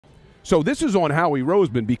So this is on Howie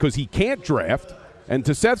Roseman because he can't draft. And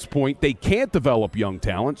to Seth's point, they can't develop young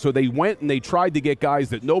talent, so they went and they tried to get guys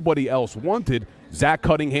that nobody else wanted. Zach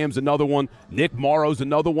Cunningham's another one. Nick Morrow's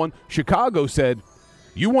another one. Chicago said,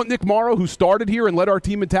 you want Nick Morrow, who started here and led our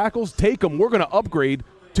team in tackles? Take him. We're going to upgrade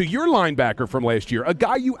to your linebacker from last year, a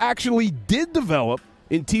guy you actually did develop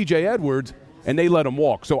in T.J. Edwards, and they let him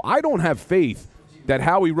walk. So I don't have faith that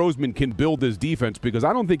Howie Roseman can build this defense because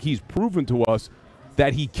I don't think he's proven to us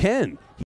that he can.